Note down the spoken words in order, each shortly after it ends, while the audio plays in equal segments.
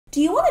Do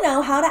you want to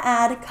know how to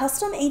add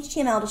custom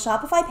HTML to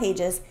Shopify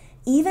pages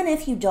even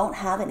if you don't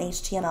have an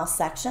HTML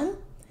section?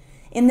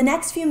 In the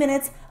next few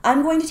minutes,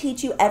 I'm going to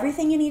teach you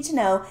everything you need to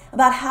know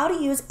about how to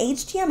use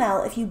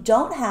HTML if you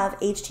don't have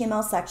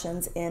HTML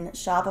sections in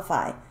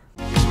Shopify.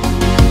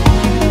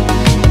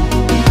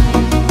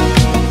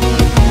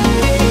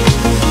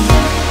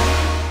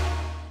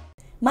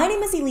 My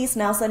name is Elise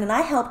Nelson, and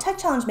I help tech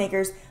challenge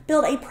makers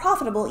build a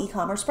profitable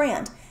e-commerce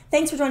brand.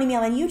 Thanks for joining me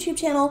on my YouTube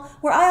channel,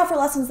 where I offer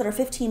lessons that are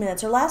 15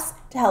 minutes or less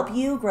to help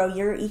you grow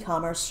your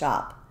e-commerce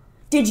shop.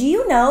 Did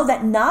you know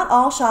that not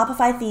all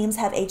Shopify themes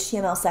have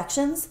HTML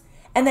sections,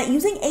 and that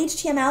using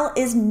HTML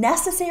is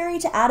necessary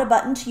to add a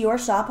button to your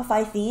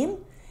Shopify theme?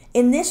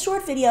 In this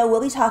short video,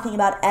 we'll be talking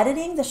about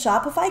editing the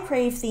Shopify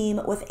Crave theme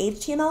with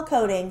HTML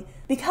coding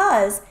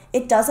because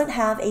it doesn't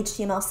have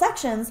HTML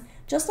sections,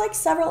 just like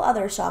several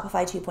other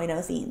Shopify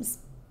 2.0 themes.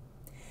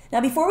 Now,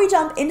 before we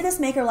jump into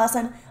this maker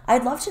lesson,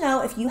 I'd love to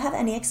know if you have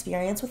any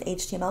experience with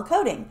HTML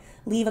coding.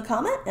 Leave a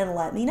comment and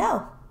let me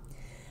know.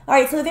 All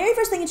right, so the very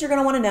first thing that you're going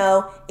to want to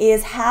know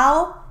is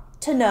how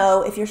to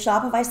know if your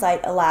Shopify site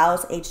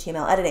allows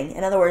HTML editing.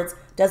 In other words,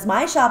 does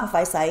my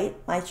Shopify site,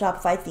 my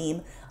Shopify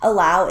theme,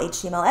 allow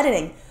HTML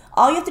editing?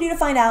 All you have to do to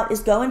find out is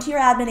go into your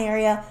admin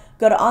area,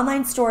 go to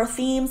Online Store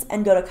Themes,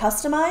 and go to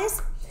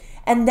Customize.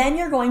 And then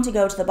you're going to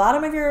go to the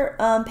bottom of your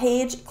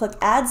page, click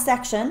Add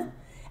Section,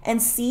 and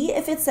see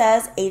if it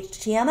says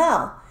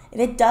HTML.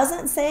 If it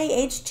doesn't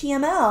say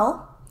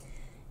HTML,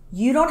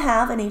 you don't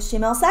have an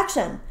HTML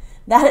section.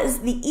 That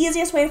is the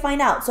easiest way to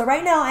find out. So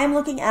right now I'm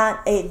looking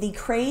at the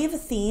Crave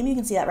theme. You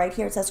can see that right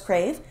here. It says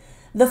Crave.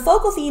 The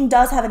Focal theme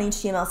does have an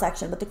HTML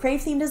section, but the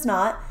Crave theme does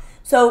not.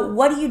 So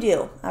what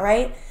do? All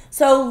right.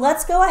 So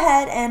let's go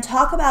ahead and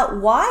talk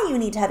about why you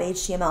need to have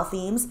HTML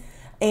themes.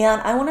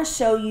 And I want to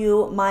show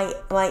you my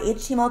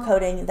HTML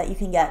coding that you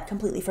can get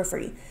completely for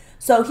free.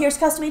 So here's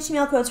custom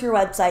HTML codes for your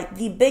website.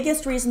 The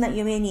biggest reason that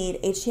you may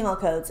need HTML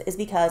codes is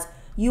because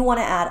you want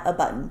to add a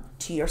button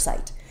to your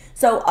site.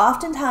 So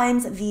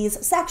oftentimes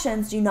these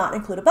sections do not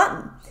include a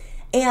button.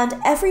 And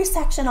every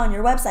section on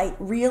your website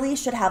really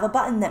should have a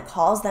button that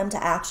calls them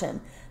to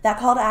action. That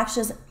call to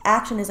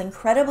action is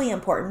incredibly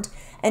important,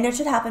 and it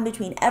should happen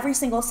between every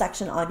single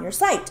section on your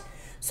site.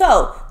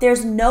 So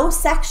there's no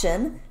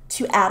section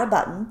to add a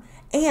button,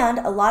 and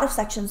a lot of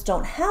sections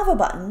don't have a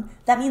button.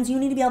 That means you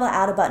need to be able to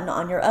add a button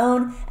on your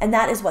own, and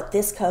that is what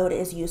this code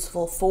is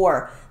useful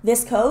for.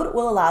 This code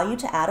will allow you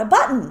to add a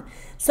button.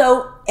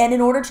 And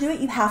in order to do it,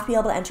 you have to be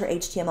able to enter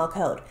HTML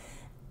code.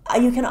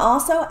 You can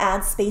also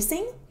add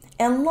spacing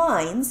and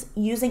lines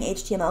using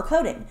HTML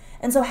coding.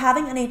 And so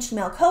having an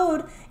HTML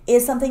code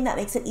is something that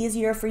makes it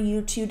easier for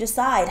you to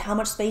decide how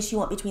much space you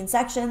want between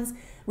sections,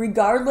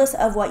 regardless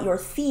of what your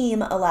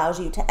theme allows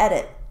you to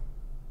edit.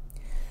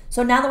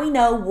 So now that we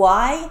know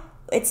why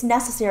it's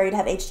necessary to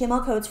have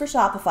HTML codes for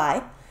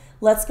Shopify,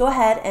 let's go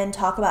ahead and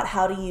talk about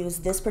how to use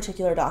this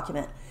particular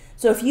document.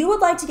 So if you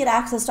would like to get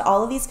access to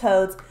all of these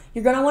codes,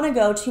 you're going to want to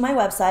go to my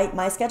website,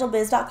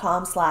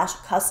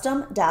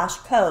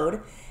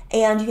 myscheduledbiz.com/custom-code,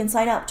 and you can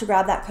sign up to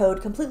grab that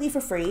code completely for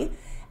free.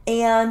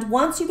 And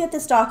once you get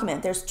this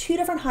document, there's two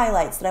different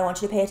highlights that I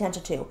want you to pay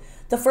attention to.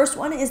 The first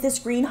one is this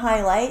green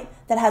highlight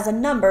that has a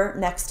number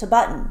next to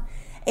button.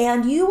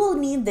 And you will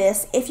need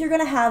this if you're going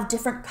to have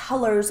different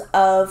colors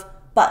of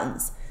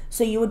buttons.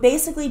 So you would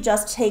basically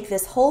just take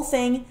this whole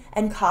thing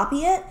and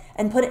copy it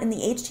and put it in the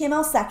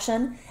HTML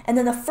section. And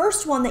then the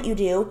first one that you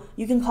do,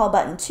 you can call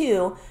button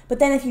 2. But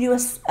then if you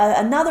do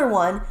another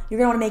one, you're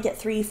going to want to make it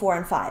 3, 4,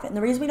 and 5. And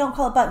the reason we don't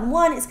call it button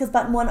 1 is because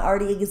button 1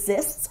 already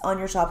exists on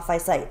your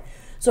Shopify site.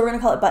 So we're going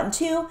to call it button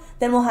 2.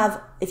 Then we'll have,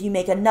 if you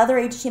make another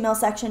HTML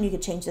section, you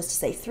could change this to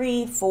say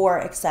 3, 4,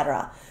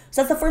 etc.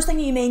 So that's the first thing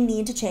you may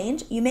need to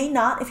change. You may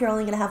not if you're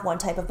only going to have one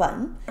type of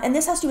button. And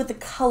this has to do with the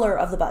color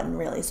of the button,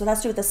 really. So it has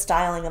to do with the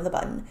styling of the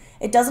button.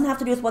 It doesn't have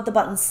to do with what the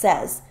button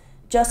says.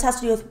 It just has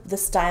to do with the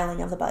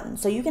styling of the button.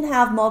 So you can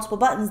have multiple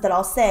buttons that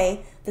all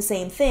say the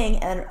same thing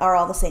and are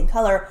all the same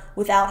color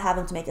without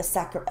having to make a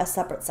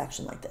separate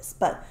section like this.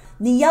 But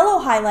the yellow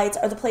highlights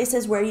are the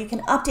places where you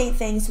can update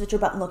things so that your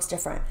button looks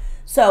different.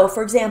 So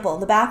for example,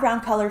 the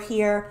background color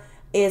here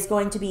is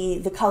going to be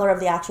the color of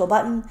the actual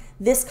button.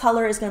 This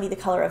color is going to be the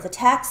color of the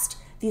text.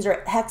 These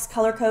are hex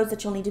color codes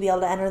that you'll need to be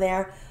able to enter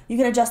there. You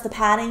can adjust the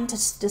padding to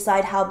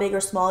decide how big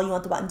or small you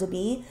want the button to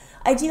be.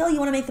 Ideally, you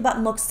want to make the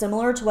button look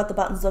similar to what the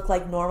buttons look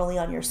like normally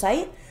on your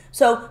site.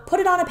 So put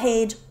it on a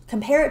page,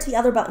 compare it to the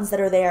other buttons that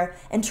are there,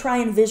 and try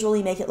and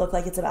visually make it look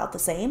like it's about the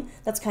same.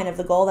 That's kind of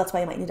the goal. That's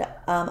why you might need to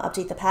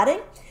update the padding.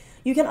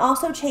 You can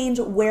also change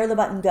where the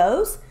button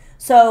goes.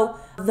 So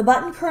the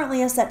button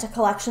currently is set to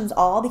collections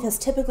all because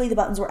typically the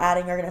buttons we're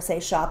adding are going to say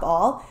shop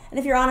all. And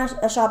if you're on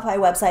a Shopify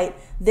website,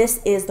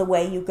 this is the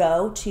way you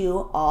go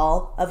to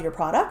all of your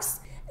products.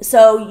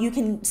 So you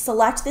can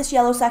select this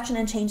yellow section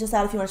and change this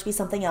out if you want it to be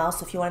something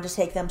else. If you wanted to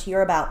take them to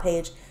your about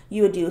page,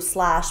 you would do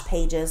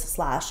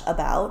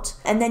 /pages/about.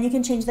 And then you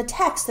can change the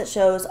text that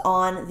shows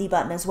on the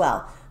button as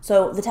well.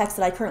 So the text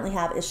that I currently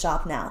have is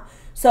shop now.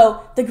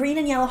 So the green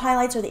and yellow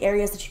highlights are the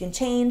areas that you can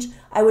change.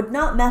 I would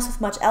not mess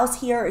with much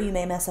else here or you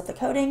may mess up the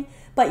coding,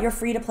 but you're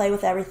free to play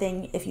with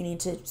everything if you need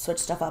to switch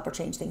stuff up or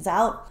change things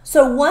out.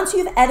 So once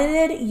you've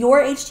edited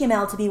your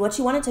HTML to be what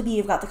you want it to be,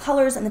 you've got the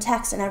colors and the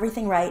text and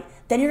everything right,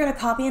 then you're going to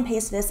copy and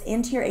paste this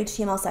into your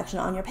HTML section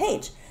on your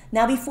page.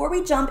 Now, before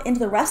we jump into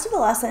the rest of the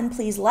lesson,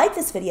 please like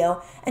this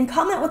video and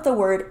comment with the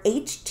word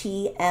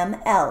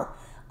HTML.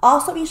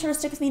 Also, be sure to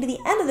stick with me to the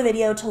end of the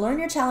video to learn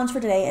your challenge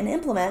for today and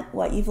implement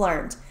what you've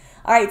learned.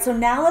 All right, so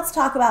now let's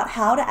talk about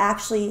how to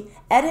actually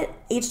edit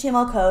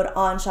HTML code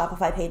on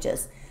Shopify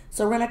pages.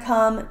 So we're going to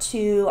come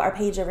to our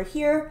page over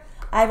here.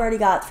 I've already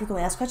got the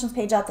frequently asked questions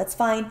page up, that's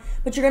fine.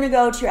 But you're going to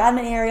go to your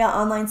admin area,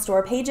 online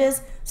store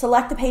pages,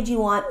 select the page you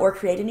want or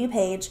create a new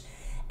page.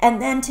 And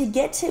then to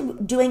get to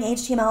doing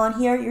HTML on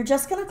here, you're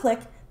just going to click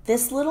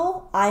this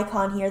little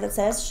icon here that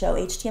says Show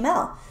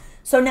HTML.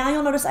 So now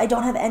you'll notice I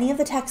don't have any of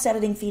the text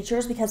editing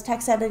features because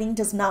text editing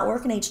does not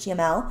work in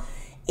HTML.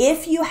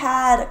 If you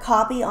had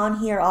copy on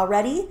here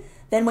already,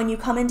 then when you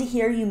come into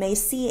here, you may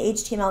see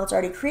HTML that's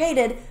already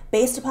created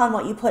based upon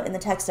what you put in the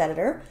text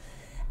editor.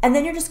 And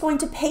then you're just going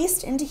to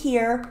paste into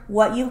here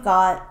what you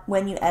got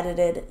when you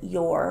edited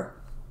your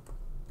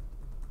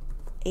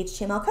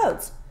HTML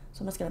codes.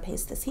 So I'm just going to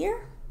paste this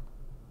here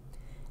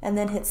and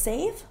then hit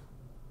save.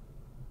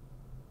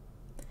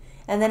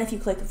 And then if you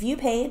click view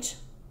page,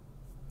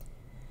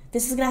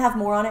 this is going to have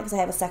more on it because I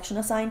have a section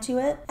assigned to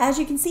it. As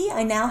you can see,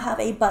 I now have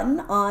a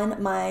button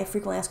on my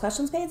frequently asked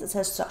questions page that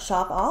says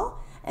shop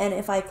all. And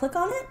if I click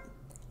on it,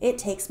 it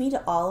takes me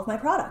to all of my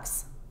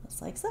products,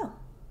 just like so.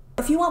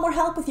 If you want more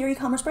help with your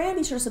e-commerce brand,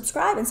 be sure to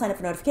subscribe and sign up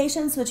for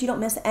notifications so that you don't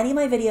miss any of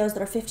my videos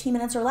that are 15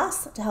 minutes or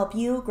less to help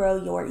you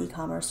grow your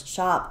e-commerce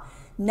shop.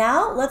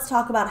 Now let's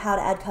talk about how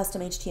to add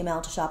custom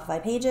HTML to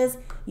Shopify pages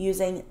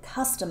using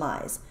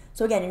Customize.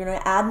 So again, you're going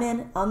to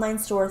admin, online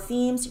store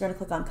themes, you're going to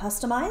click on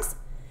Customize.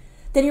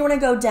 Then you want to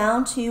go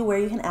down to where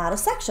you can add a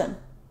section.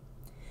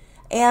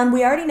 And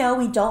we already know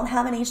we don't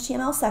have an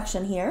HTML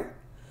section here,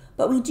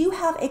 but we do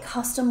have a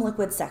custom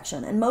liquid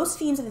section. And most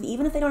themes,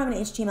 even if they don't have an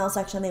HTML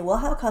section, they will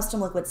have a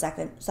custom liquid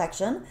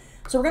section.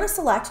 So we're going to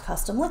select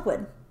custom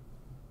liquid.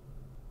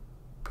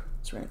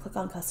 So we're going to click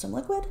on custom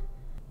liquid.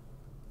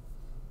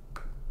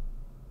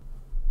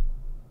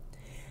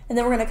 And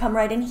then we're going to come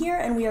right in here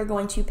and we are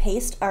going to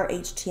paste our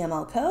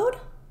HTML code.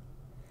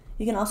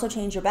 You can also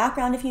change your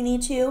background if you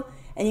need to.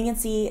 And you can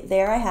see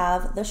there I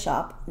have the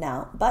Shop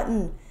Now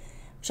button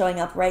showing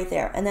up right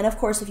there. And then of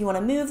course, if you want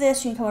to move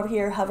this, you can come over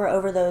here, hover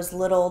over those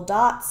little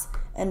dots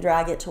and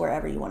drag it to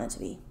wherever you want it to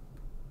be.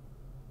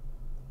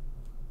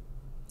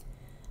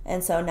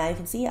 And so now you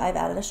can see I've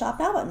added a Shop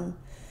Now button.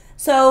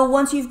 So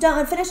once you've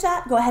finished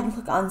that, go ahead and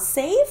click on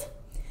Save.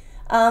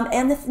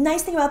 And the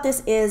nice thing about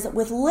this is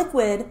with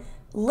Liquid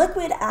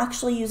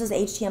actually uses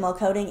HTML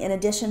coding in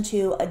addition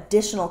to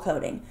additional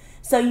coding.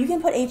 So you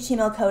can put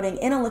HTML coding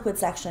in a Liquid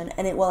section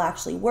and it will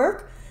actually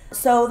work.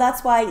 So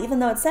that's why even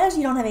though it says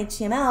you don't have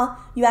HTML,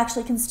 you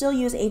actually can still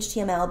use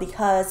HTML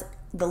because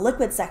the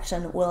Liquid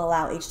section will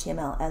allow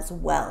HTML as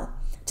well.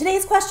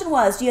 Today's question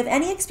was, do you have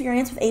any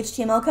experience with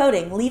HTML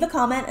coding? Leave a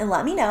comment and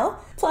let me know.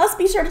 Plus,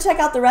 be sure to check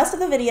out the rest of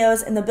the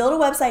videos in the Build a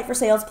Website for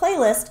Sales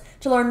playlist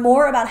to learn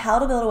more about how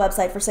to build a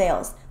website for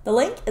sales. The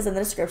link is in the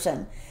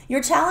description.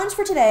 Your challenge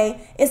for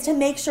today is to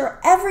make sure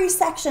every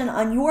section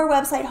on your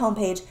website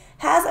homepage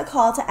has a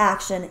call to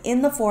action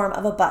in the form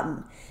of a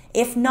button.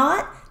 If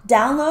not,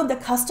 download the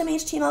custom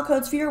HTML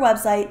codes for your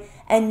website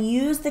and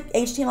use the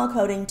HTML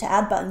coding to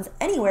add buttons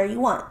anywhere you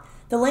want.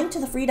 The link to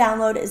the free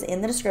download is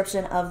in the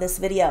description of this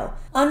video.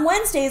 On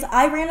Wednesdays,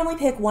 I randomly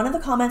pick one of the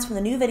comments from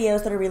the new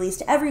videos that are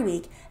released every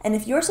week, and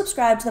if you're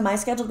subscribed to the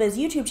MyScheduledBiz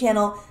YouTube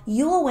channel,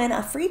 you will win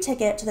a free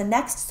ticket to the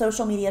next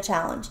social media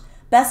challenge.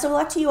 Best of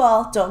luck to you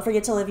all. Don't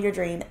forget to live your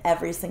dream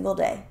every single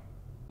day.